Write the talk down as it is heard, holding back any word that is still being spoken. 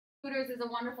Hooters is a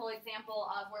wonderful example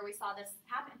of where we saw this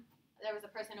happen. There was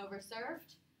a person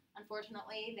overserved.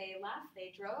 Unfortunately, they left, they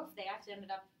drove, they actually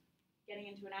ended up getting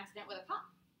into an accident with a cop.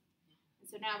 And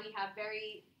so now we have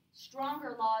very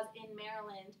stronger laws in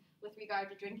Maryland with regard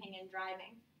to drinking and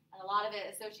driving. And a lot of it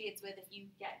associates with if you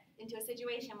get into a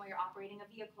situation where you're operating a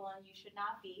vehicle and you should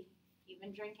not be, you've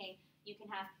been drinking, you can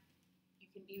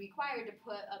be required to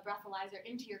put a breathalyzer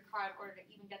into your car in order to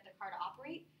even get the car to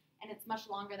operate. And it's much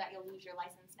longer that you'll lose your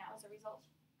license now as a result.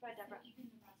 Go ahead, Deborah.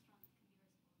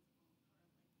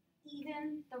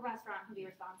 Even the restaurant can be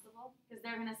responsible because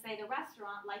they're going to say the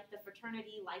restaurant, like the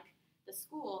fraternity, like the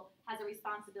school, has a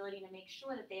responsibility to make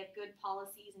sure that they have good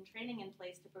policies and training in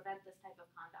place to prevent this type of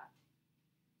conduct.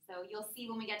 So you'll see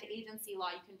when we get to agency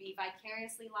law, you can be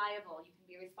vicariously liable. You can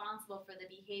be responsible for the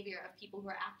behavior of people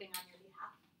who are acting on your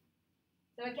behalf.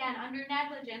 So again, under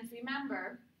negligence,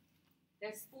 remember,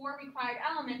 there's 4 required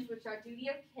elements, which are duty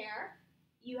of care.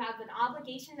 You have an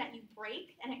obligation that you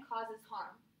break, and it causes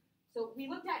harm. So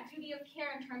we looked at duty of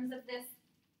care in terms of this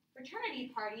fraternity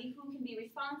party, who can be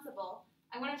responsible.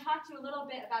 I want to talk to you a little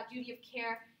bit about duty of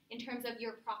care in terms of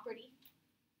your property.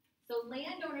 So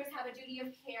landowners have a duty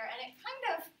of care, and it kind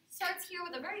of starts here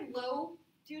with a very low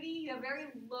duty. You have very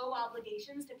low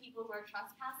obligations to people who are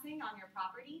trespassing on your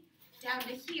property. Down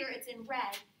to here, it's in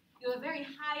red. You have a very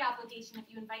high obligation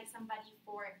if you invite somebody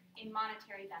for a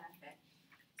monetary benefit.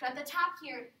 So at the top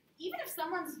here, even if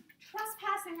someone's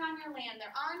trespassing on your land,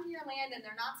 they're on your land and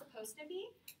they're not supposed to be,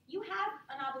 you have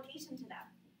an obligation to them,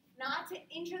 not to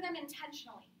injure them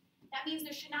intentionally. That means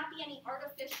there should not be any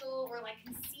artificial or like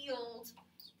concealed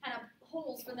kind of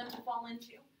holes for them to fall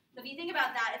into. So if you think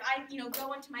about that, if I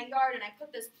go into my yard and I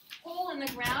put this hole in the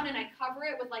ground and I cover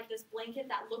it with like this blanket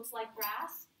that looks like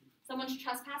grass, someone's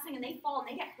trespassing and they fall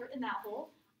and they get hurt in that hole,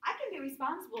 I can be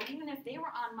responsible even if they were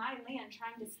on my land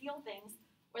trying to steal things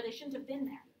or they shouldn't have been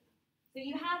there. So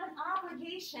you have an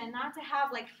obligation not to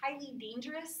have like highly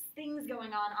dangerous things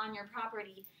going on your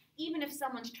property, even if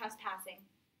someone's trespassing.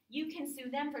 You can sue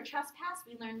them for trespass,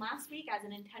 we learned last week, as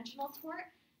an intentional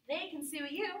tort. They can sue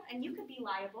you and you could be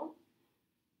liable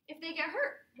if they get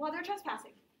hurt while they're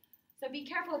trespassing. So be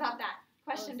careful about that.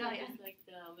 Question, Delia. It's like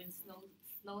when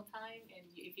snow time, and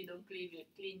if you don't clean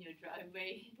your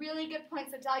driveway. Really good point.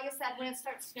 So Delia said when it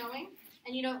starts snowing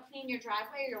and you don't clean your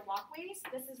driveway or your walkways,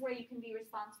 this is where you can be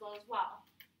responsible as well.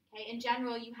 Okay, in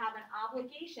general, you have an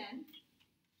obligation.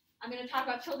 I'm going to talk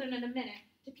about children in a minute.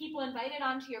 To people invited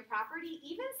onto your property,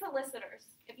 even solicitors.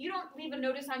 If you don't leave a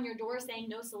notice on your door saying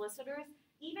no solicitors,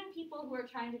 even people who are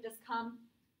trying to just come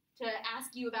to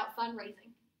ask you about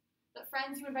fundraising. But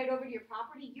friends you invite over to your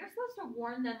property, you're supposed to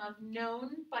warn them of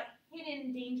known but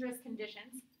hidden dangerous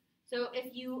conditions. So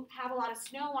if you have a lot of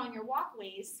snow on your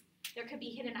walkways, there could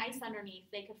be hidden ice underneath.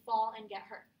 They could fall and get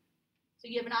hurt. So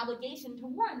you have an obligation to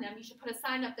warn them. You should put a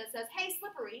sign up that says, hey,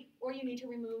 slippery, or you need to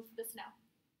remove the snow.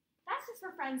 That's just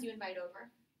for friends you invite over.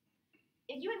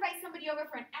 If you invite somebody over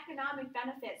for an economic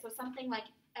benefit, so something like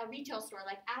a retail store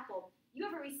like Apple, you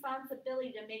have a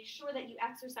responsibility to make sure that you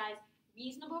exercise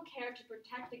reasonable care to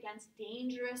protect against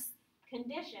dangerous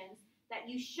conditions that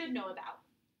you should know about.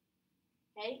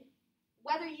 Okay?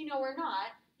 Whether you know or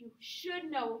not, you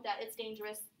should know that it's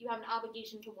dangerous. You have an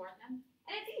obligation to warn them.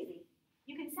 And it's easy.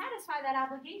 You can satisfy that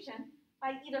obligation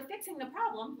by either fixing the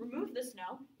problem, remove the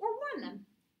snow, or warn them.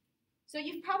 So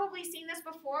you've probably seen this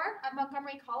before at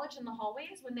Montgomery College in the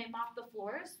hallways when they mop the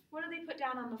floors. What do they put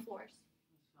down on the floors?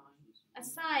 A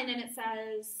sign, and it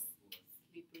says,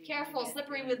 careful,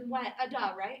 slippery with wet,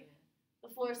 right?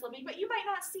 The floor is slippery, but you might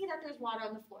not see that there's water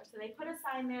on the floor. So they put a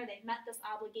sign there, they've met this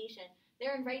obligation.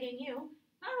 They're inviting you,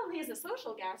 not only as a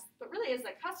social guest, but really as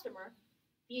a customer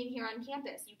being here on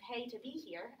campus. You pay to be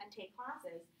here and take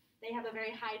classes. They have a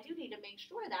very high duty to make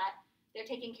sure that they're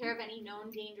taking care of any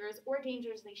known dangers or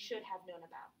dangers they should have known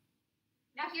about.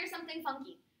 Now here's something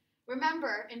funky.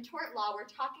 Remember, in tort law,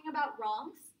 we're talking about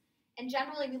wrongs, and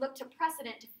generally we look to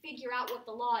precedent to figure out what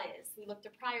the law is. We look to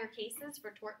prior cases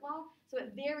for tort law, so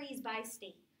it varies by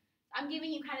state. I'm giving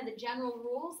you kind of the general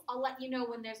rules. I'll let you know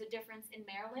when there's a difference in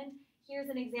Maryland. Here's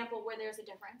an example where there's a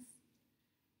difference.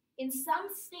 In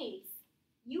some states,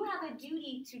 you have a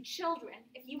duty to children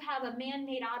if you have a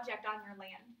man-made object on your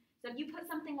land. So if you put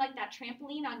something like that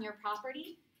trampoline on your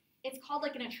property, it's called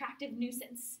like an attractive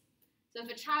nuisance. So if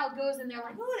a child goes and they're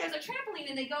like, oh, there's a trampoline,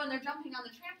 and they go and they're jumping on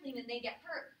the trampoline and they get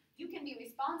hurt, you can be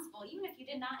responsible, even if you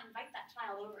did not invite that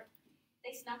child over.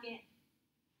 They snuck in.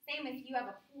 Same if you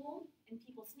have a pool and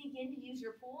people sneak in to use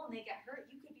your pool and they get hurt,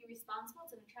 you could be responsible.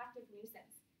 It's an attractive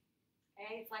nuisance.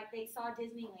 Okay? It's like they saw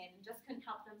Disneyland and just couldn't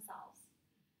help themselves.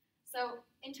 So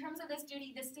in terms of this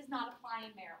duty, this does not apply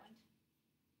in Maryland.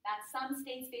 That's some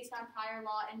states based on prior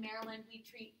law. In Maryland, we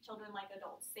treat children like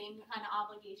adults. Same kind of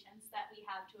obligations that we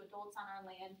have to adults on our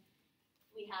land,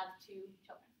 we have to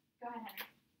children. Go ahead, Henry.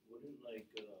 Wouldn't I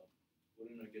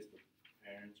guess the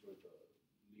parents or the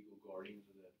legal guardians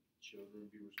of that children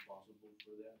be responsible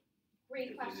for that?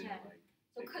 Great Because they question. didn't,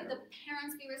 So take could care the of them?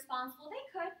 parents be responsible? They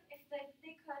could, if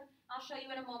they could. I'll show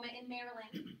you in a moment. In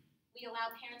Maryland, we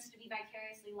allow parents to be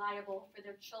vicariously liable for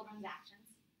their children's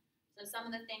actions. So some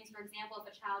of the things, for example, if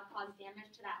a child caused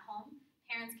damage to that home,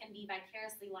 parents can be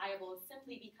vicariously liable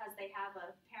simply because they have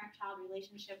a parent-child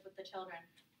relationship with the children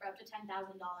for up to $10,000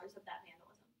 of that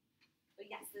vandalism. So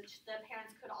yes, the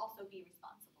parents could also be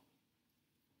responsible.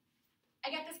 I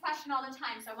get this question all the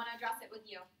time, so I want to address it with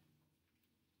you.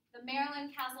 The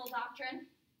Maryland Castle Doctrine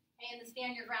and the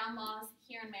Stand Your Ground laws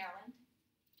here in Maryland.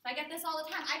 So I get this all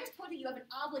the time. I just told you you have an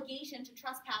obligation to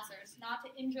trespassers, not to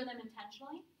injure them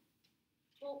intentionally.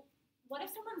 Well, what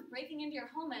if someone's breaking into your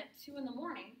home at 2 in the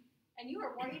morning and you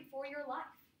are worried for your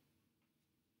life?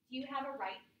 Do you have a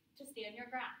right to stand your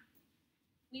ground?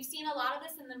 We've seen a lot of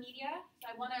this in the media, so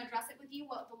I want to address it with you,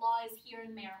 what the law is here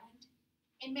in Maryland.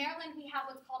 In Maryland, we have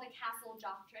what's called a castle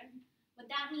doctrine. What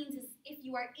that means is if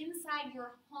you are inside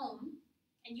your home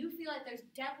and you feel like there's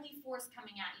deadly force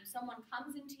coming at you, someone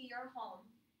comes into your home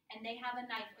and they have a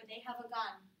knife or they have a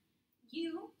gun,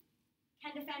 you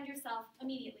can defend yourself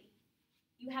immediately.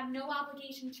 You have no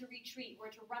obligation to retreat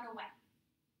or to run away.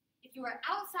 If you are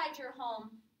outside your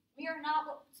home, we are not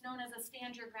what's known as a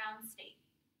stand your ground state.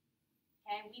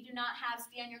 Okay, we do not have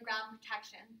stand your ground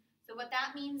protection. So what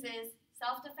that means is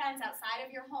self-defense outside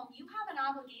of your home, you have an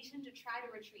obligation to try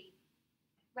to retreat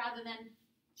rather than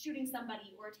shooting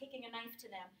somebody or taking a knife to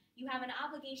them. You have an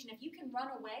obligation. If you can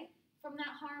run away from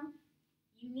that harm,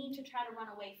 you need to try to run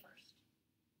away first.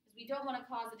 Because we don't want to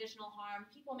cause additional harm.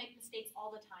 People make mistakes all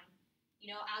the time.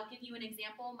 You know, I'll give you an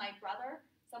example. My brother,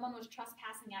 someone was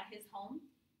trespassing at his home.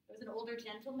 There was an older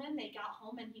gentleman. They got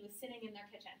home and he was sitting in their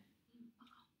kitchen.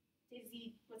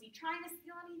 Was he trying to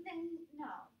steal anything?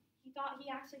 No. He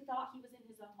actually thought he was in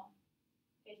his own home.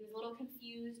 Okay, he was a little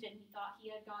confused and he thought he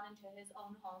had gone into his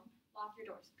own home. Lock your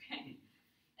doors, okay?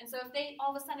 And so if they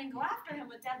all of a sudden go after him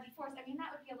with deadly force, I mean,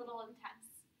 that would be a little intense.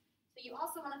 So you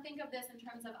also want to think of this in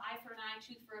terms of eye for an eye,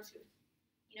 tooth for a tooth.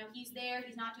 You know, he's there,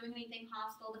 he's not doing anything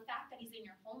hostile. The fact that he's in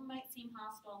your home might seem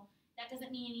hostile. That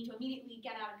doesn't mean you need to immediately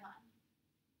get out a gun.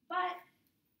 But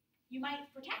you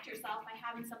might protect yourself by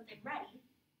having something ready.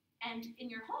 And in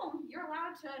your home, you're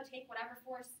allowed to take whatever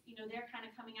force, you know, they're kind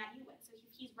of coming at you with. So if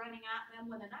he's running at them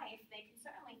with a knife, they can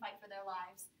certainly fight for their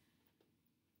lives.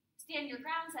 Stand your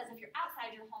ground says if you're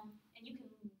outside your home and you can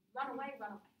run away,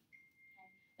 run away. Okay?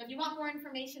 So if you want more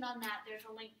information on that, there's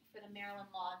a link for the Maryland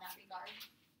law in that regard.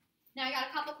 Now I got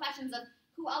a couple questions of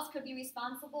who else could be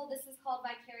responsible. This is called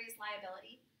vicarious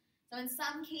liability. So in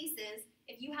some cases,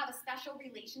 if you have a special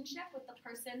relationship with the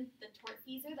person, the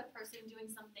tortfeasor, the person doing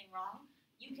something wrong,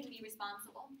 you can be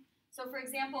responsible. So for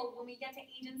example, when we get to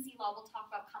agency law, we'll talk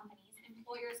about companies.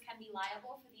 Employers can be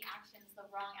liable for the actions, the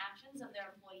wrong actions of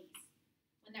their employees.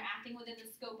 When they're acting within the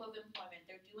scope of employment,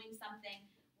 they're doing something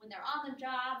when they're on the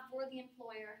job for the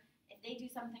employer. If they do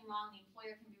something wrong, the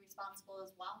employer can be responsible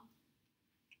as well.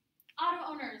 Auto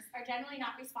owners are generally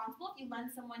not responsible if you lend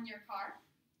someone your car.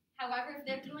 However, if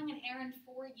they're doing an errand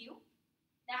for you,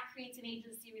 that creates an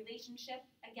agency relationship.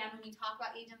 Again, when we talk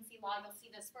about agency law, you'll see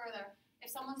this further. If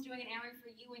someone's doing an errand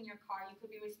for you in your car, you could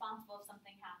be responsible if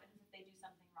something happens, if they do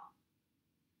something wrong.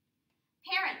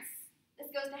 Parents,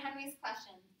 this goes to Henry's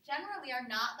question, generally are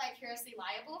not vicariously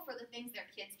liable for the things their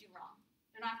kids do wrong.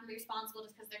 They're not going to be responsible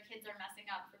just because their kids are messing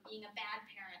up, for being a bad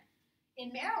parent. In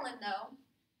Maryland, though,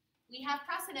 we have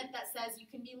precedent that says you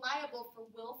can be liable for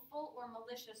willful or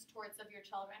malicious torts of your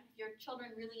children, if your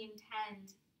children really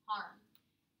intend harm.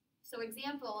 So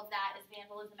example of that is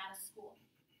vandalism at a school.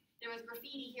 There was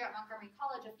graffiti here at Montgomery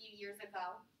College a few years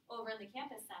ago over in the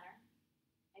campus center.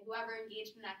 And whoever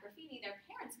engaged in that graffiti, their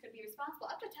parents could be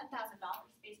responsible up to $10,000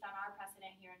 based on our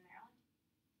precedent here in Maryland.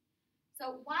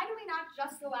 So why do we not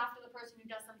just go after the person who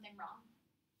does something wrong?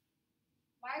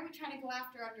 Why are we trying to go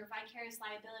after under vicarious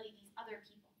liability these other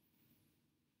people?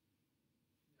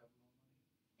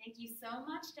 Thank you so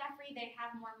much, Jeffrey. They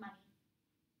have more money.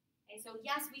 Okay, so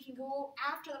yes, we can go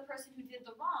after the person who did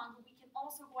the wrong, but we can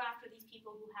also go after these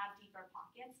people who have deeper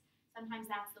pockets. Sometimes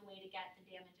that's the way to get the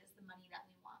damages, the money that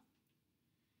we want.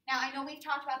 Now, I know we've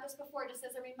talked about this before, just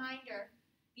as a reminder,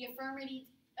 the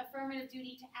affirmative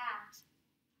duty to act.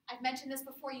 I've mentioned this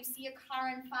before. You see a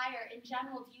car on fire. In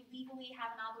general, do you legally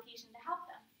have an obligation to help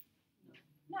them?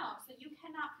 No. So you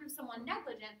cannot prove someone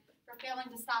negligent for failing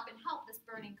to stop and help this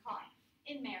burning car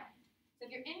in Maryland. So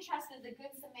if you're interested, the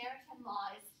Good Samaritan law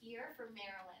is here for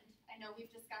Maryland. I know we've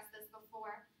discussed this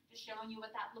before, just showing you what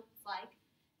that looks like.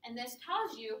 And this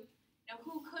tells you,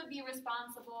 who could be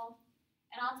responsible.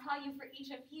 And I'll tell you for each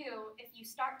of you, if you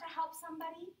start to help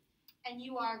somebody and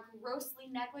you are grossly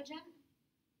negligent,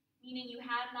 meaning you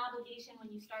had an obligation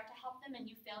when you start to help them and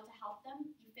you fail to help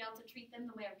them, you fail to treat them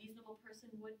the way a reasonable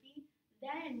person would be,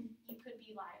 then you could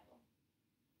be liable.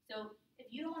 So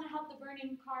if you don't want to help the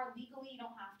burning car legally, you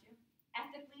don't have to.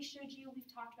 Ethically, should you? We've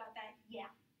talked about that. Yeah.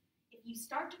 If you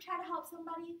start to try to help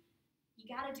somebody, you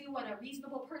got to do what a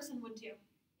reasonable person would do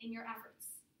in your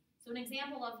efforts. So an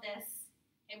example of this,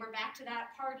 and we're back to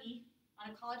that party on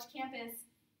a college campus.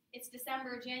 It's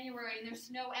December, January, and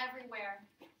there's snow everywhere.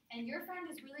 And your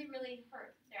friend is really, really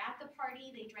hurt. They're at the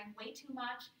party, they drank way too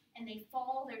much, and they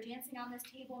fall, they're dancing on this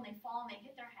table, and they fall, and they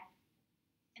hit their head.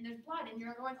 And there's blood, and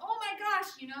you're going, oh my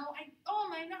gosh, oh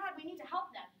my God, we need to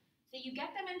help them. So you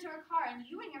get them into a car, and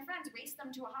you and your friends race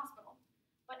them to a hospital.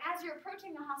 But as you're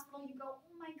approaching the hospital, you go,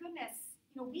 oh my goodness,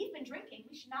 we've been drinking,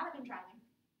 we should not have been driving.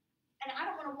 And I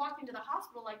don't want to walk into the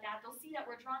hospital like that. They'll see that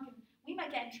we're drunk, and we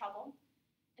might get in trouble.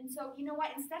 And so, you know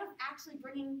what? Instead of actually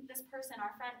bringing this person,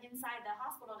 our friend, inside the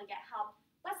hospital to get help,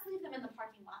 let's leave them in the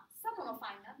parking lot. Someone will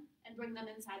find them and bring them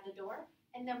inside the door,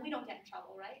 and then we don't get in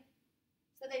trouble, right?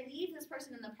 So they leave this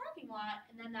person in the parking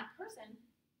lot, and then that person,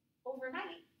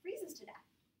 overnight, freezes to death.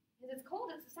 Because it's cold,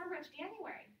 it's December, it's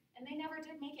January, and they never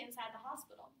did make it inside the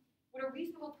hospital. Would a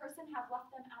reasonable person have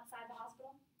left them outside the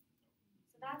hospital?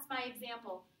 So that's my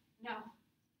example. No.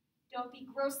 Don't be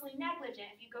grossly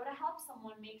negligent. If you go to help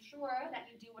someone, make sure that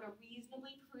you do what a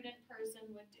reasonably prudent person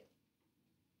would do.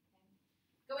 Okay.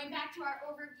 Going back to our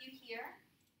overview here,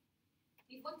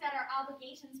 we've looked at our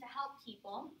obligations to help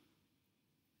people.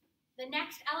 The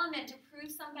next element to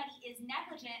prove somebody is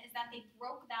negligent is that they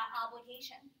broke that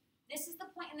obligation. This is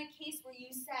the point in the case where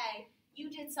you say,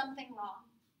 you did something wrong.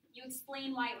 You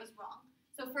explain why it was wrong.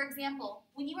 So for example,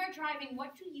 when you are driving,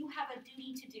 what do you have a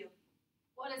duty to do?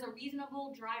 What does a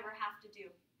reasonable driver have to do?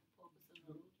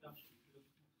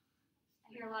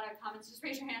 I hear a lot of comments. Just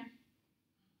raise your hand.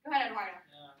 Go ahead, Eduardo.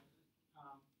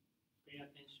 Pay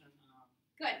attention.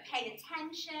 Good. Pay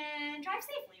attention. Drive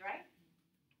safely, right?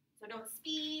 So don't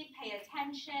speed. Pay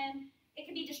attention. It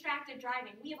can be distracted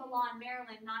driving. We have a law in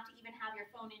Maryland not to even have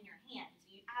your phone in your hands.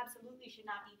 You absolutely should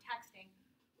not be texting.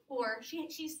 Or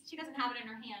she doesn't have it in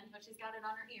her hand, but she's got it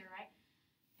on her ear, right?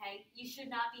 Okay. You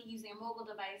should not be using a mobile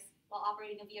device while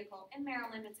operating a vehicle. In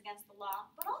Maryland, it's against the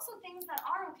law. But also things that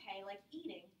are okay, like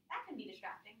eating, that can be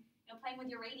distracting. Playing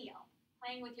with your radio,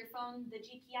 playing with your phone, the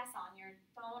GPS on your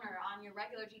phone or on your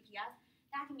regular GPS,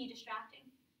 that can be distracting.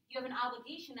 You have an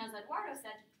obligation, as Eduardo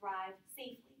said, to drive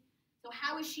safely. So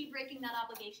how is she breaking that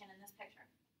obligation in this picture?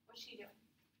 What's she doing?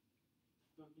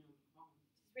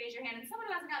 Just raise your hand. And someone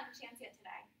who hasn't gotten a chance yet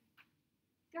today.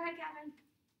 Go ahead, Catherine.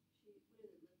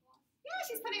 Yeah,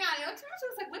 she's putting on, it looks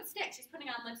like lipstick. She's putting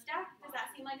on lipstick. Does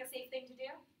that seem like a safe thing to do?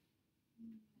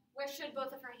 Where should both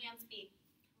of her hands be?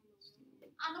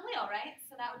 On the wheel, right?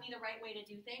 So that would be the right way to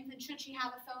do things. And should she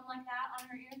have a phone like that on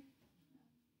her ear?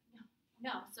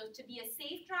 No. So to be a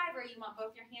safe driver, you want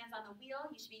both your hands on the wheel.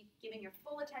 You should be giving your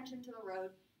full attention to the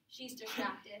road. She's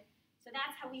distracted. So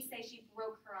that's how we say she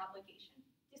broke her obligation.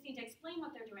 Just need to explain what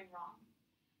they're doing wrong.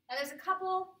 Now there's a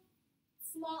couple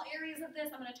small areas of this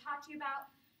I'm going to talk to you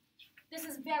about. This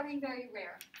is very, very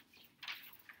rare.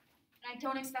 And I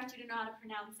don't expect you to know how to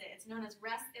pronounce it. It's known as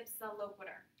res ipsa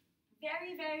loquitur.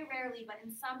 Very, very rarely, but in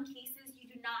some cases, you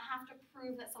do not have to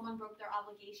prove that someone broke their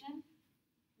obligation.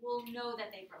 We'll know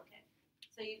that they broke it.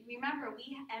 So you remember,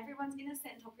 everyone's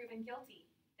innocent until proven guilty.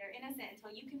 They're innocent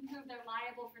until you can prove they're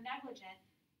liable for negligence.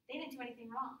 They didn't do anything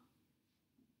wrong.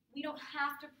 We don't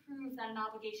have to prove that an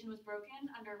obligation was broken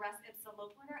under res ipsa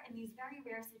loquitur in these very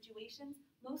rare situations.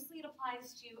 Mostly it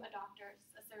applies to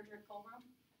a surgical room.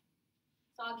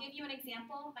 So I'll give you an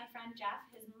example. My friend Jeff,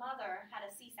 his mother had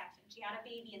a C-section. She had a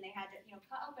baby and they had to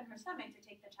cut open her stomach to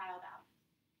take the child out.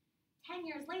 10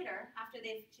 years later, after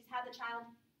she's had the child,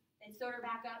 they sewed her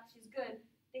back up, she's good,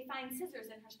 they find scissors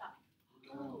in her stomach.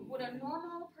 Oh. Would a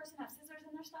normal person have scissors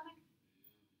in their stomach?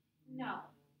 No.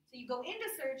 So you go into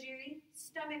surgery,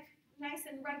 stomach nice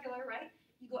and regular, right?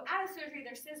 You go out of surgery,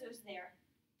 there's scissors there.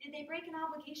 Did they break an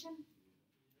obligation?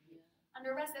 Yeah.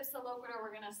 Under res ipsa loquitur,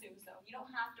 we're going to assume so. You don't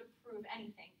have to prove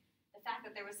anything. The fact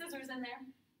that there were scissors in there,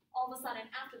 all of a sudden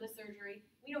after the surgery,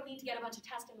 we don't need to get a bunch of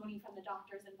testimony from the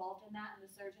doctors involved in that and the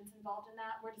surgeons involved in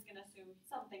that. We're just going to assume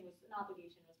an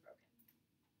obligation was broken.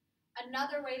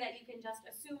 Another way that you can just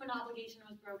assume an obligation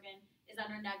was broken is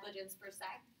under negligence per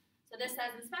se. So this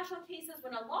says in special cases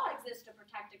when a law exists to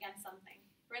protect against something.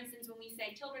 For instance, when we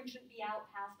say children shouldn't be out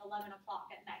past 11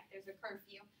 o'clock at night, there's a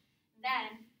curfew,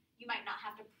 then you might not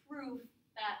have to prove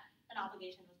that an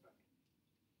obligation was broken.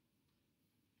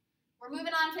 We're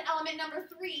moving on to element number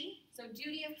 3. So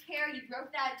duty of care, you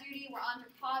broke that duty, we're on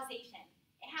to causation.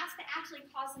 It has to actually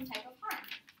cause some type of harm.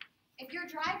 If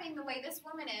you're driving the way this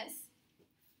woman is,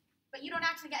 but you don't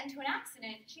actually get into an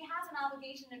accident, she has an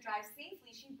obligation to drive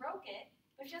safely. She broke it,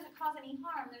 but she doesn't cause any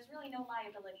harm. There's really no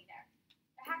liability there.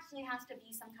 There actually has to be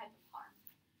some type of harm.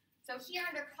 So here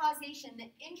under causation,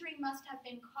 the injury must have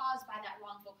been caused by that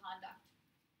wrongful conduct.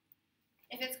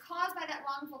 If it's caused by that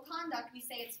wrongful conduct, we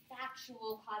say it's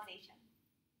factual causation.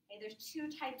 Okay, there's 2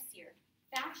 types here.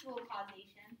 Factual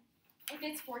causation. If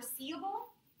it's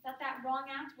foreseeable that that wrong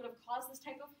act would have caused this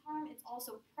type of harm, it's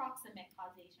also proximate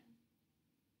causation.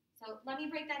 So let me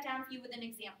break that down for you with an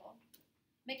example.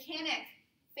 Mechanic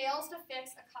fails to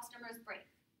fix a customer's brake.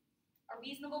 A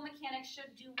reasonable mechanic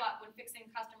should do what when fixing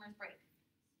a customer's brake?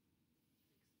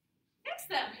 Fix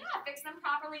them, yeah, fix them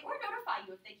properly or notify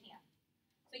you if they can't.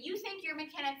 So you think your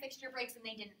mechanic fixed your brakes and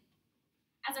they didn't.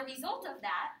 As a result of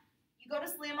that, you go to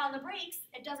slam on the brakes,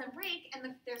 it doesn't break, and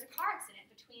there's a car accident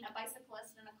between a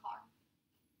bicyclist and a car.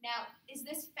 Now, is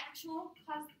this factual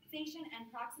causation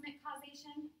and proximate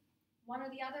causation? One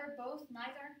or the other, both,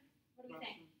 neither? What do we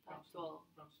think? Factual.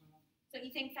 Proximal. So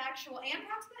you think factual and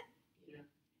proximate? Yeah.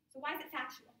 So why is it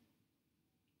factual?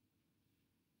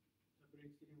 The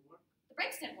brakes didn't work. The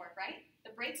brakes didn't work, right?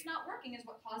 The brakes not working is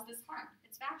what caused this harm.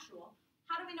 It's factual.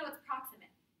 How do we know it's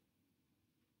proximate?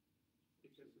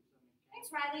 Because it's a mechanic. Thanks,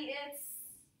 Riley.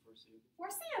 It's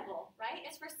foreseeable, right?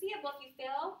 It's foreseeable if you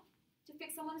fail to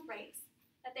fix someone's brakes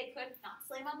that they could not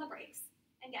slam on the brakes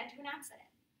and get into an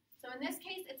accident. So in this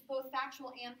case, it's both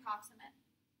factual and proximate.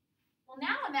 Well,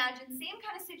 now imagine, same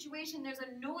kind of situation, there's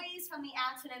a noise from the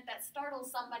accident that startles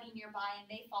somebody nearby and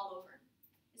they fall over.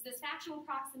 Is this factual,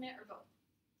 proximate, or both?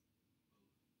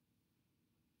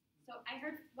 So I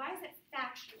heard, why is it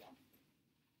factual?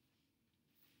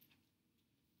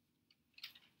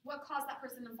 What caused that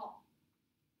person to fall?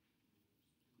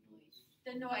 Noise.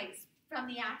 The noise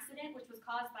from the accident, which was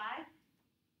caused by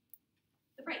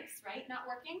the brakes, right? Not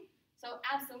working. So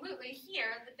absolutely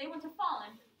here, that they wouldn't have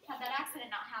fallen had that accident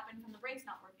not happened from the brakes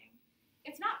not working.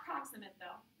 It's not proximate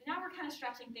though. Now we're kind of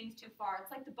stretching things too far.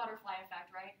 It's like the butterfly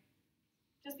effect, right?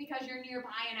 Just because you're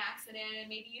nearby an accident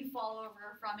and maybe you fall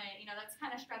over from it, that's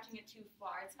kind of stretching it too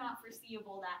far. It's not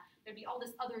foreseeable that there'd be all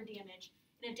this other damage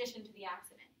in addition to the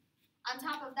accident. On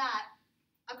top of that,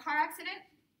 a car accident,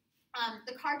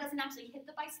 the car doesn't actually hit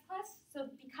the bicyclist, so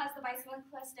because the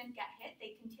bicyclist didn't get hit,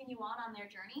 they continue on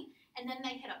their journey, and then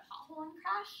they hit a pothole and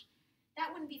crash. That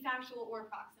wouldn't be factual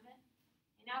or proximate.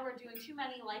 And now we're doing too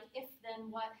many like if, then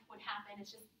what would happen.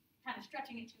 It's just kind of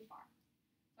stretching it too far.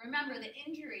 So remember, the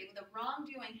injury, the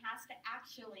wrongdoing has to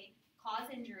actually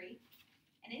cause injury,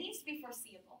 and it needs to be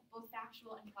foreseeable, both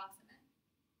factual and proximate.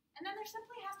 And then there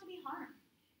simply has to be harm.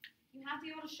 You have to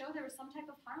be able to show there was some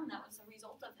type of harm that was a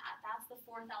result of that. That's the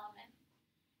 4th element.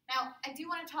 Now, I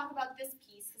do want to talk about this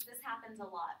piece because this happens a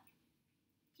lot.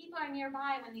 People are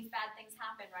nearby when these bad things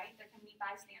happen, right? There can be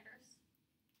bystanders.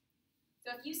 So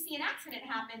if you see an accident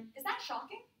happen, is that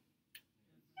shocking?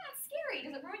 Yeah, it's scary.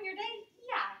 Does it ruin your day?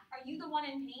 Yeah. Are you the one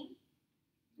in pain?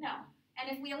 No. And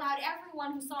if we allowed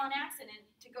everyone who saw an accident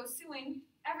to go suing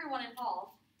everyone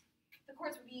involved, the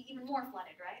courts would be even more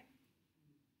flooded, right?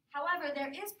 However, there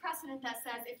is precedent that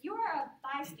says if you are a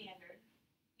bystander,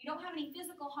 you don't have any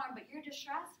physical harm, but you're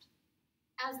distressed,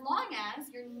 as long as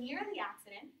you're near the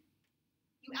accident,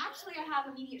 you actually have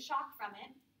immediate shock from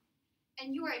it,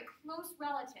 and you are a close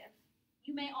relative,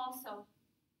 you may also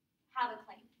have a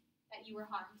claim that you were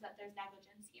harmed, that there's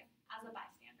negligence here, as a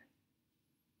bystander.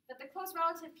 But the close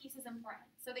relative piece is important.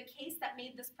 So the case that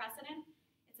made this precedent,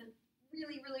 it's a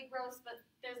really, really gross, but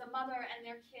there's a mother and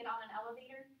their kid on an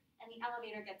elevator, and the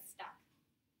elevator gets stuck.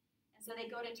 And so they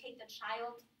go to take the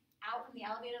child out from the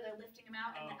elevator, they're lifting him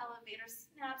out, and the elevator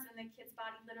snaps, and the kid's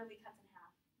body literally cuts in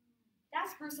half.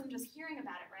 That's gruesome just hearing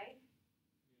about it, right?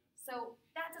 So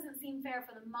that doesn't seem fair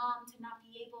for the mom to not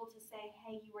be able to say,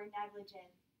 hey, you were negligent.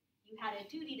 You had a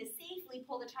duty to safely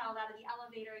pull the child out of the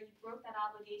elevator, you broke that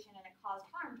obligation, and it caused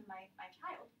harm to my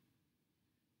child.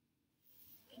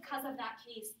 Because of that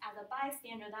case, as a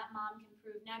bystander, that mom can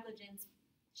prove negligence.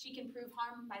 She can prove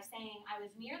harm by saying, I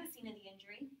was near the scene of the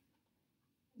injury.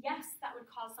 Yes, that would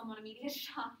cause someone immediate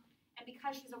shock. And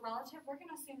because she's a relative, we're going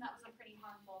to assume that was a pretty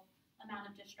harmful amount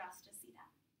of distress to see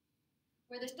that.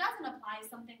 Where this doesn't apply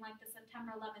is something like the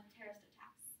September 11th terrorist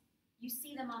attacks. You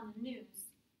see them on the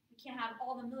news. We can't have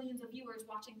all the millions of viewers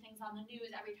watching things on the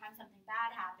news every time something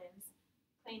bad happens,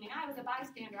 claiming I was a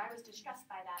bystander, I was distressed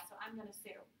by that, so I'm going to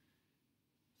sue.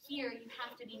 Here, you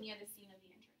have to be near the scene of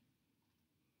the injury.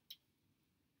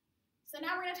 So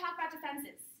now we're going to talk about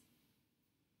defenses.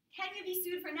 Can you be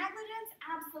sued for negligence?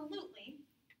 Absolutely.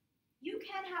 You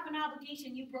can have an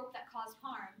obligation you broke that caused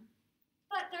harm,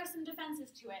 but there's some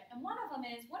defenses to it. And one of them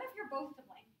is, what if you're both to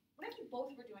blame? What if you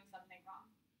both were doing something wrong?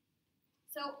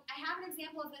 So I have an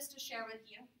example of this to share with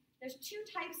you. There's two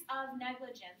types of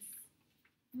negligence.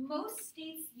 Most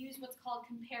states use what's called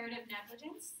comparative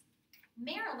negligence.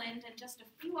 Maryland and just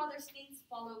a few other states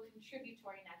follow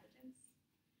contributory negligence.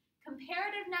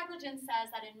 Comparative negligence says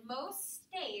that in most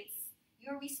states,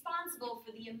 you're responsible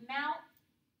for the amount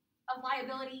of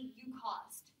liability you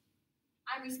caused.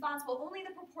 I'm responsible only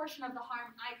the proportion of the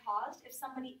harm I caused if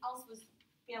somebody else was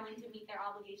failing to meet their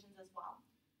obligations as well.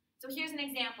 So here's an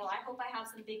example. I hope I have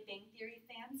some Big Bang Theory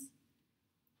fans.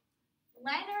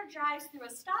 Leonard drives through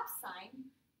a stop sign,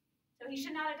 so he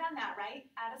should not have done that, right?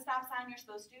 At a stop sign, you're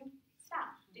supposed to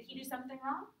stop. Did he do something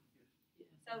wrong?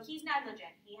 So he's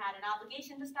negligent. He had an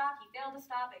obligation to stop. He failed to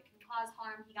stop. It can cause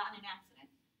harm. He got in an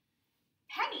accident.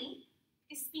 Penny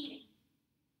is speeding.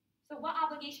 So what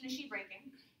obligation is she breaking?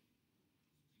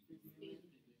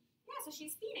 Yeah, so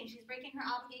she's speeding. She's breaking her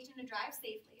obligation to drive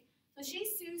safely. So she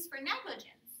sues for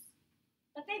negligence.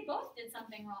 But they both did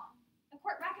something wrong. The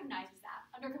court recognizes that.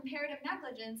 Under comparative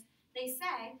negligence, they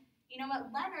say, you know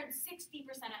what, Leonard's 60%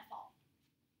 at fault.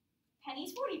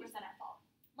 Penny's 40% at fault.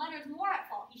 Leonard's more at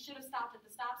fault. He should have stopped at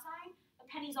the stop sign,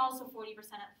 but Penny's also 40%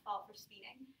 at fault for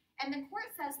speeding. And the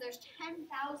court says there's $10,000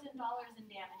 in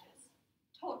damages,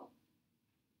 total.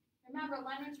 Remember,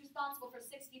 Leonard's responsible for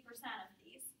 60% of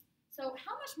these. So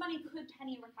how much money could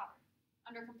Penny recover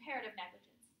under comparative negligence?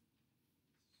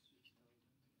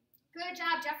 Good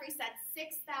job, Jeffrey said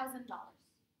 $6,000.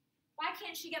 Why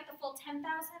can't she get the full $10,000?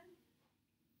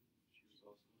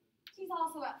 She's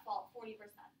also at fault, 40%.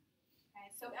 Okay,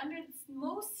 so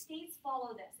most states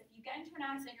follow this. If you get into an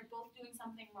accident, you're both doing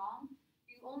something wrong,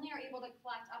 you only are able to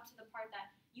collect up to the part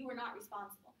that you were not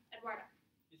responsible. Eduardo?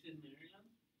 Is it Maryland?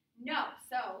 No,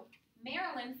 so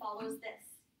Maryland follows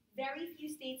this. Very few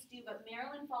states do, but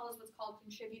Maryland follows what's called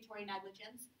contributory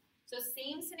negligence. So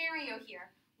same scenario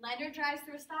here. Leonard drives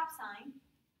through a stop sign.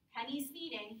 Penny's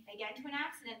speeding. They get into an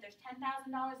accident. There's $10,000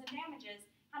 in damages.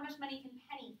 How much money can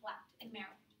Penny collect in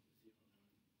Maryland?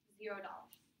 $0.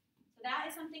 So that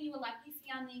is something you will likely see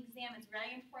on the exam. It's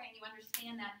very important you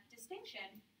understand that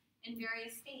distinction in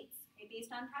various states. Okay,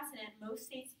 based on precedent, most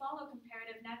states follow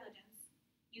comparative negligence.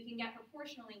 You can get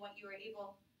proportionally what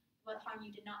harm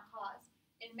you did not cause.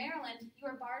 In Maryland, you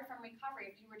are barred from recovery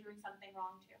if you were doing something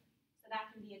wrong too. So that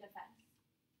can be a defense.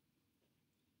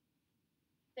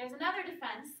 There's another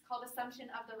defense called assumption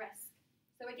of the risk.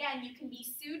 So again, you can be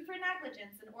sued for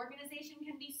negligence. An organization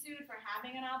can be sued for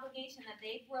having an obligation that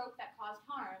they broke that caused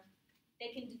harm.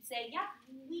 They can say, yeah,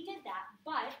 we did that,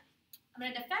 but I'm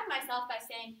going to defend myself by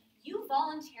saying, you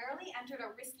voluntarily entered a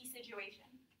risky situation.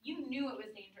 You knew it was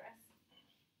dangerous.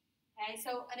 Okay,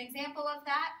 so an example of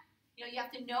that, you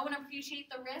have to know and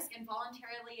appreciate the risk and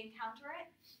voluntarily encounter it.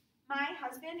 My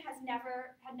husband had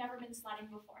never been sledding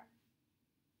before.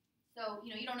 So,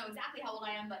 you don't know exactly how old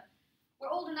I am, but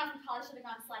we're old enough we probably should have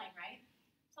gone sledding, right?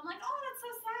 So I'm like, oh, that's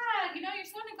so sad. You're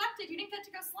so neglected. You didn't get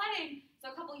to go sledding.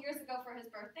 So a couple years ago for his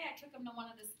birthday, I took him to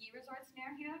one of the ski resorts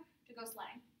near here to go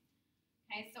sledding.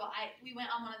 Okay, so we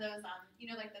went on one of those,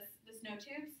 like the snow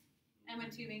tubes and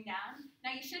went tubing down.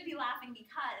 Now, you should be laughing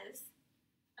because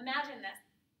imagine this.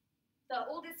 The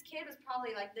oldest kid was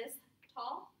probably like this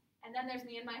tall, and then there's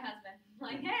me and my husband.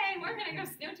 Like, hey, we're going to go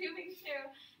snow tubing too.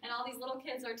 And all these little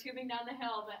kids are tubing down the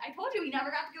hill. But I told you we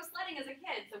never got to go sledding as a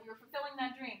kid, so we were fulfilling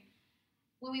that dream.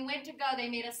 When we went to go, they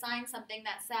made us sign something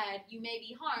that said, you may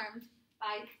be harmed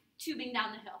by tubing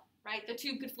down the hill, right? The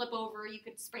tube could flip over, you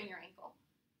could sprain your ankle.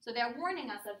 So they're warning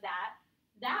us of that.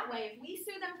 That way, if we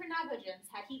sue them for negligence,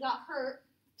 had he got hurt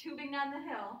tubing down the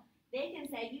hill, they can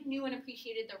say you knew and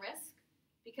appreciated the risk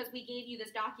because we gave you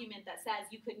this document that says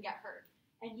you couldn't get hurt.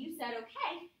 And you said,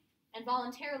 okay, and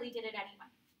voluntarily did it anyway,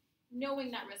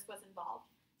 knowing that risk was involved.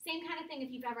 Same kind of thing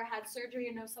if you've ever had surgery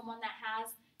or know someone that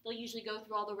has, they'll usually go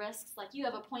through all the risks. Like you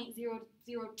have a 0.002%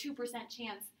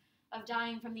 chance of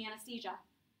dying from the anesthesia.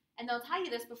 And they'll tell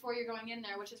you this before you're going in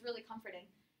there, which is really comforting.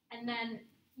 And then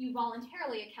you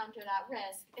voluntarily encounter that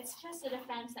risk. It's just a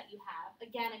defense that you have.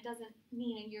 Again, it doesn't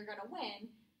mean you're going to win.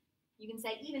 You can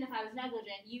say, even if I was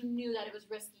negligent, you knew that it was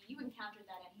risky. You encountered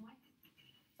that anyway.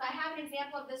 So I have an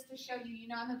example of this to show you.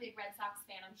 I'm a big Red Sox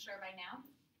fan, I'm sure by now.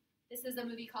 This is a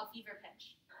movie called Fever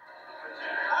Pitch.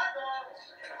 Hi,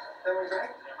 boss. That was right.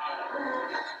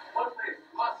 One thing,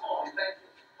 possible. Thank you.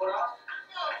 What else?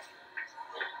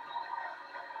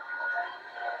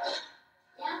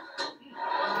 Yeah.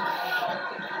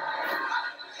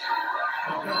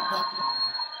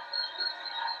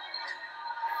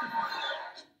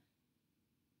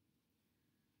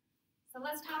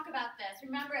 talk about this.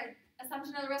 Remember,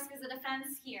 assumption of the risk is a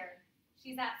defense here.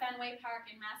 She's at Fenway Park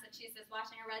in Massachusetts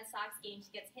watching a Red Sox game.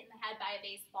 She gets hit in the head by a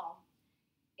baseball.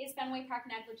 Is Fenway Park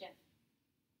negligent?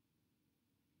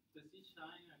 Does he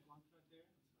sign a contract there?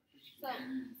 I'm sorry.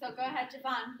 So go ahead,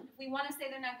 Javon. If we want to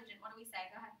say they're negligent, what do we say?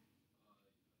 Go ahead.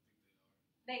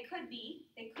 They could be.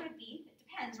 They could be. It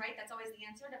depends, right? That's always the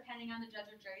answer. Depending on the judge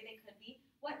or jury, they could be.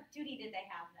 What duty did they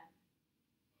have then?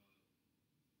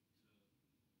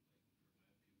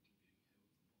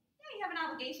 Yeah, you have an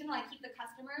obligation to keep the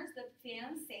customers, the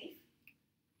fans safe.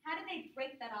 How did they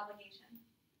break that obligation?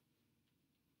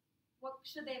 What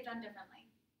should they have done differently?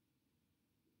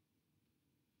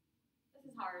 This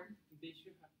is hard. They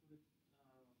should have put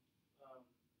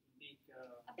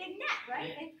A big net, right?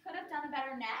 Yeah. They could have done a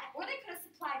better net, or they could have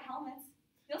supplied helmets.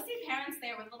 You'll see parents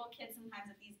there with little kids sometimes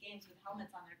at these games with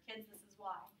helmets on their kids. This is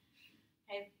why.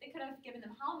 Okay, they could have given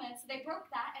them helmets. So they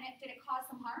broke that, and did it cause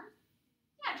some harm?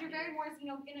 Yeah, Drew Barrymore's in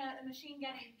a machine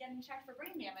getting checked for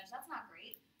brain damage. That's not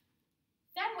great.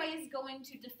 Fenway is going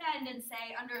to defend and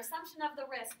say, under assumption of the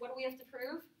risk, what do we have to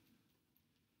prove?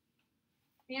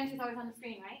 The answer is always on the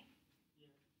screen, right?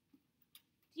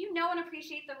 Do you know and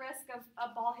appreciate the risk of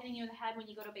a ball hitting you in the head when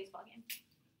you go to a baseball game?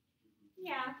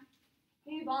 Yeah.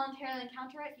 Can you voluntarily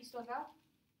encounter it if you still go?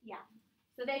 Yeah.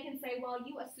 So they can say, well,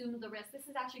 you assumed the risk.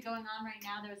 This is actually going on right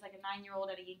now. There was a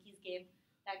 9-year-old at a Yankees game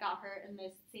that got hurt in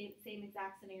this same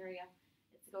exact scenario.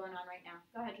 It's going on right now.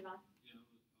 Go ahead, Javon. Yeah, I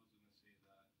was gonna say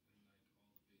that, and all the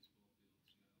baseball fields, they're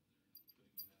putting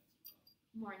nets up.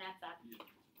 More nets up. Yeah.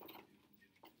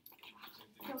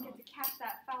 Don't get to catch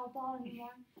that foul ball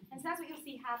anymore. And so that's what you'll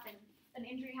see happen. An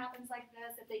injury happens like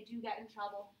this. If they do get in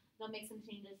trouble, they'll make some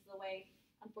changes to the way,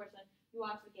 unfortunately, we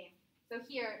watch the game. So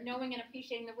here, knowing and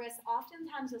appreciating the risk,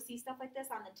 oftentimes you'll see stuff like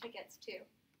this on the tickets too.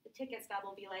 The ticket stub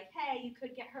will be like, hey, you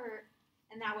could get hurt.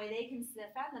 And that way they can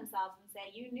defend themselves and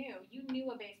say, you knew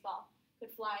a baseball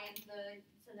could fly into the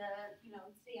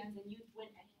stands and you'd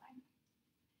win anyway.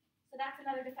 So that's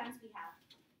another defense we have.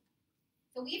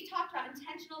 So we've talked about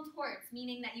intentional torts,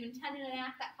 meaning that you intended an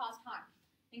act that caused harm.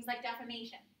 Things like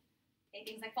defamation, okay,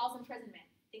 things like false imprisonment,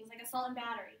 things like assault and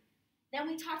battery. Then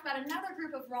we talked about another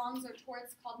group of wrongs or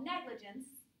torts called negligence,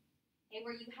 okay,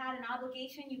 where you had an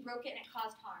obligation, you broke it, and it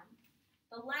caused harm.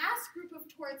 The last group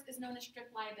of torts is known as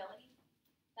strict liability.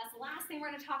 That's the last thing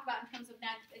we're going to talk about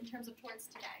in terms of torts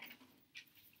today.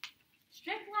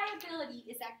 Strict liability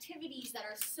is activities that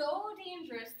are so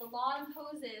dangerous the law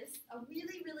imposes a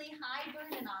really, really high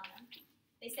burden on them.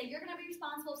 They say you're going to be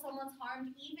responsible if someone's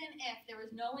harmed even if there was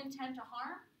no intent to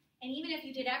harm, and even if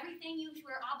you did everything you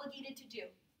were obligated to do.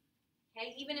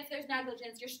 Okay, even if there's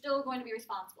negligence, you're still going to be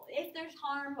responsible. If there's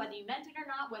harm, whether you meant it or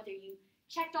not, whether you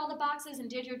checked all the boxes and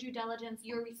did your due diligence,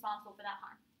 you're responsible for that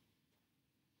harm.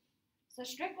 So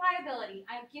strict liability.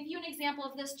 I'll give you an example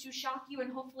of this to shock you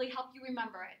and hopefully help you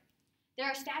remember it. There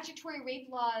are statutory rape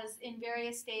laws in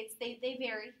various states. They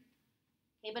vary.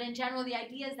 Okay, but in general, the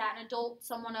idea is that an adult,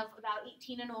 someone of about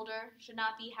 18 and older, should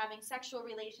not be having sexual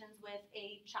relations with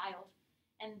a child.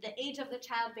 And the age of the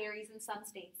child varies in some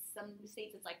states. Some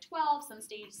states it's like 12, some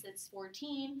states it's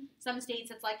 14, some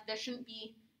states it's like there shouldn't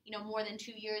be, more than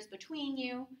 2 years between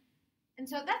you. And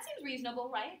so that seems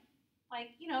reasonable, right?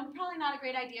 Probably not a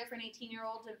great idea for an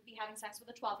 18-year-old to be having sex with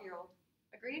a 12-year-old.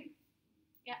 Agreed?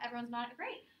 Yeah, everyone's not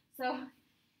great. So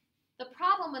the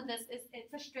problem with this is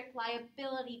it's a strict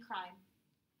liability crime.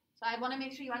 So I want to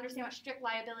make sure you understand what strict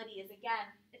liability is. Again,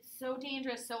 it's so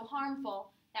dangerous, so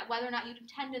harmful, that whether or not you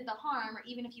intended the harm, or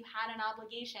even if you had an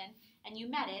obligation and you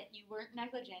met it, you weren't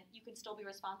negligent, you could still be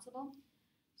responsible.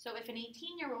 So if an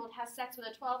 18-year-old has sex with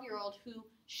a 12-year-old who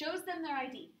shows them their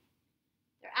ID,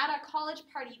 they're at a college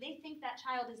party, they think that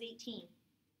child is 18.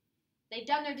 They've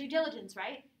done their due diligence,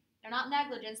 right? They're not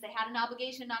negligence. They had an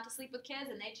obligation not to sleep with kids,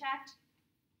 and they checked.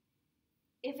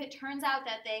 If it turns out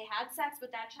that they had sex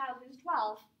with that child who's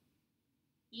 12,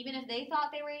 even if they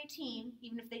thought they were 18,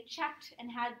 even if they checked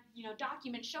and had,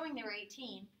 documents showing they were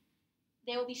 18,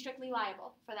 they will be strictly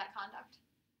liable for that conduct.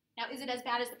 Now, is it as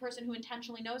bad as the person who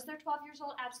intentionally knows they're 12 years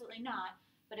old? Absolutely not.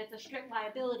 But it's a strict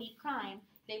liability crime.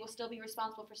 They will still be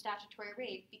responsible for statutory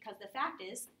rape because the fact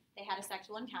is they had a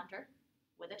sexual encounter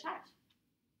with a child.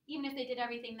 Even if they did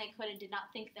everything they could and did not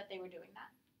think that they were doing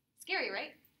that. Scary,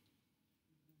 right?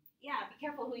 Yeah, be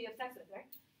careful who you have sex with, right?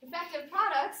 Defective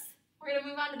products, we're going to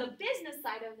move on to the business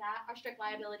side of that, are strict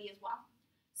liability as well.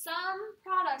 Some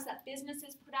products that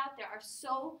businesses put out there are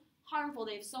so harmful,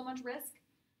 they have so much risk,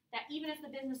 that even if the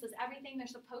business does everything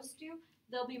they're supposed to,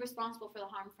 they'll be responsible for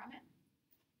the harm from it.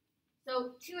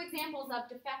 So 2 examples of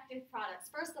defective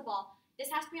products. First of all, this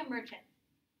has to be a merchant.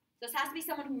 This has to be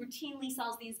someone who routinely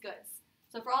sells these goods.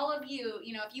 So for all of you,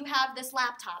 if you have this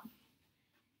laptop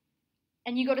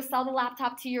and you go to sell the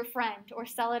laptop to your friend or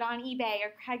sell it on eBay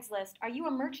or Craigslist, are you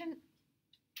a merchant?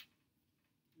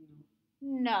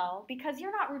 No, because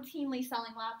you're not routinely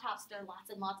selling laptops to lots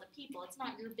and lots of people. It's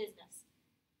not your business.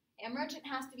 A merchant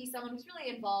has to be someone who's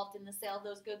really involved in the sale of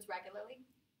those goods regularly.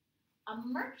 A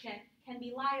merchant can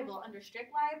be liable under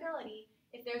strict liability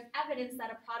if there's evidence that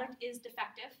a product is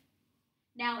defective.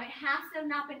 Now, it has to have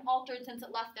not been altered since it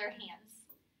left their hands.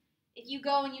 If you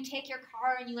go and you take your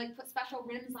car and you put special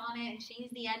rims on it and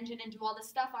change the engine and do all this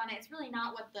stuff on it, it's really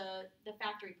not what the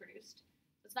factory produced.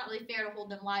 It's not really fair to hold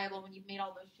them liable when you've made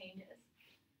all those changes.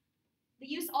 The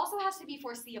use also has to be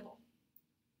foreseeable.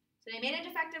 So they made a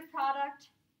defective product.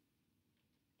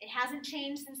 It hasn't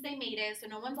changed since they made it, so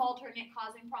no one's altering it,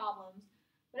 causing problems.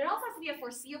 But it also has to be a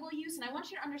foreseeable use, and I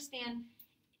want you to understand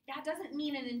that doesn't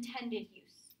mean an intended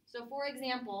use. So for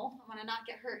example, I want to not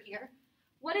get hurt here.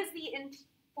 What is the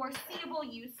foreseeable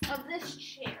use of this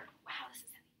chair? Wow, this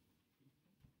is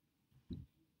heavy.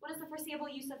 What is the foreseeable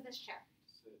use of this chair?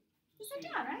 To sit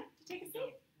down, right? To take a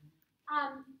seat.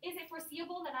 Is it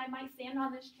foreseeable that I might stand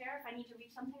on this chair if I need to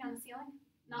reach something on the ceiling?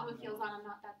 Not with heels on, I'm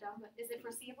not that dumb, but is it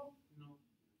foreseeable? No.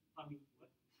 I mean, what?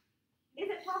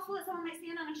 Is it possible that someone might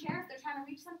stand on a chair if they're trying to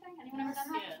reach something? Anyone ever done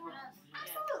that before? Yeah.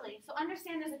 Absolutely. So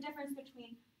understand there's a difference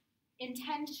between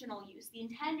intentional use. The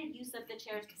intended use of the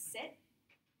chair is to sit.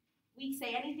 We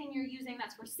say anything you're using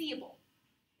that's foreseeable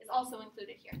is also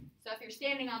included here. So if you're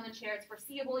standing on the chair, it's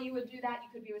foreseeable you would do that. You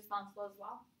could be responsible as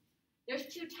well. There's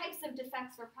two types of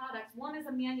defects for products. One is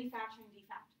a manufacturing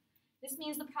defect. This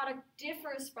means the product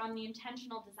differs from the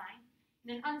intentional design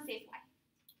in an unsafe way.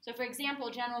 So for example,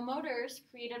 General Motors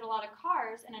created a lot of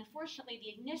cars, and unfortunately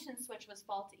the ignition switch was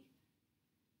faulty.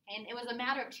 And it was a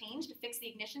matter of change to fix the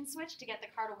ignition switch to get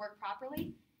the car to work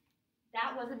properly.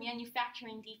 That was a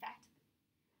manufacturing defect.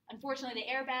 Unfortunately,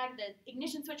 the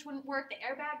ignition switch wouldn't work, the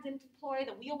airbag didn't deploy,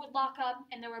 the wheel would lock up,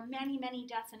 and there were many, many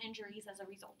deaths and injuries as a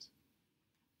result.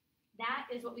 That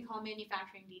is what we call a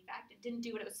manufacturing defect. It didn't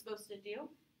do what it was supposed to do.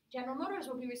 General Motors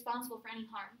will be responsible for any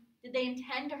harm. Did they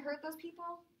intend to hurt those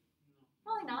people?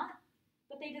 Probably not.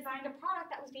 But they designed a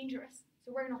product that was dangerous,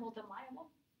 so we're going to hold them liable.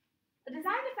 The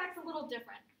design defect's a little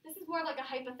different. This is more like a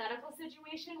hypothetical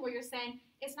situation where you're saying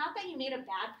it's not that you made a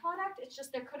bad product, it's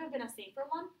just there could have been a safer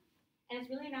one, and it's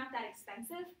really not that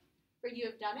expensive for you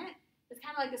to have done it. It's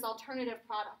kind of like this alternative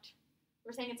product.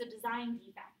 We're saying it's a design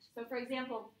defect. So for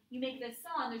example, you make this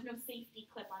saw and there's no safety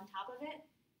clip on top of it.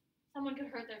 Someone could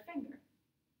hurt their finger.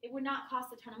 It would not cost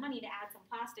a ton of money to add some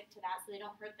plastic to that so they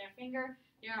don't hurt their finger.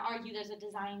 They're going to argue there's a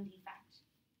design defect.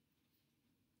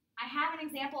 I have an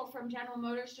example from General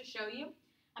Motors to show you.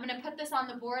 I'm going to put this on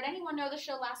the board. Anyone know the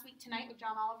show Last Week Tonight with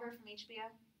John Oliver from HBO?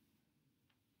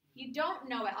 If you don't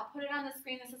know it, I'll put it on the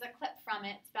screen. This is a clip from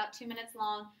it. It's about 2 minutes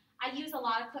long. I use a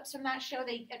lot of clips from that show.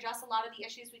 They address a lot of the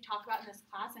issues we talk about in this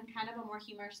class in kind of a more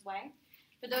humorous way.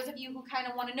 For those of you who kind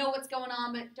of want to know what's going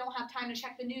on but don't have time to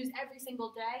check the news every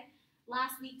single day,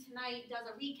 Last Week Tonight does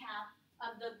a recap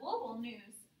of the global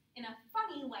news in a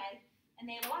funny way, and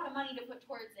they have a lot of money to put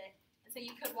towards it. And so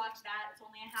you could watch that. It's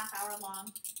only a half hour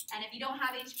long. And if you don't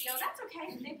have HBO, that's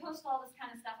okay. They post all this kind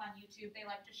of stuff on YouTube. They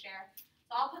like to share.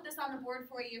 So I'll put this on the board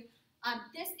for you.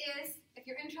 This is, if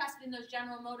you're interested in those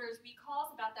General Motors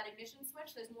recalls about that ignition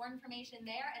switch, there's more information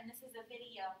there, and this is a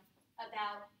video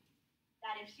about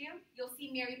that issue. You'll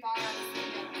see Mary Barr on this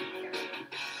video here.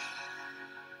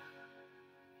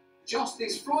 Just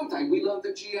this Friday, we learned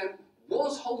that GM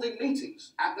was holding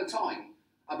meetings at the time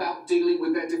about dealing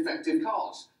with their defective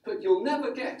cars, but you'll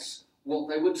never guess what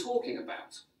they were talking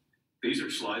about. These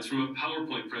are slides from a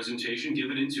PowerPoint presentation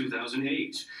given in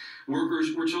 2008.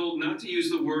 Workers were told not to use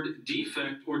the word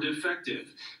defect or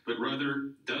defective, but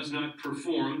rather does not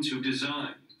perform to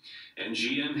design. And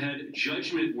GM had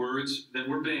judgment words that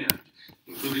were banned,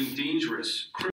 including dangerous,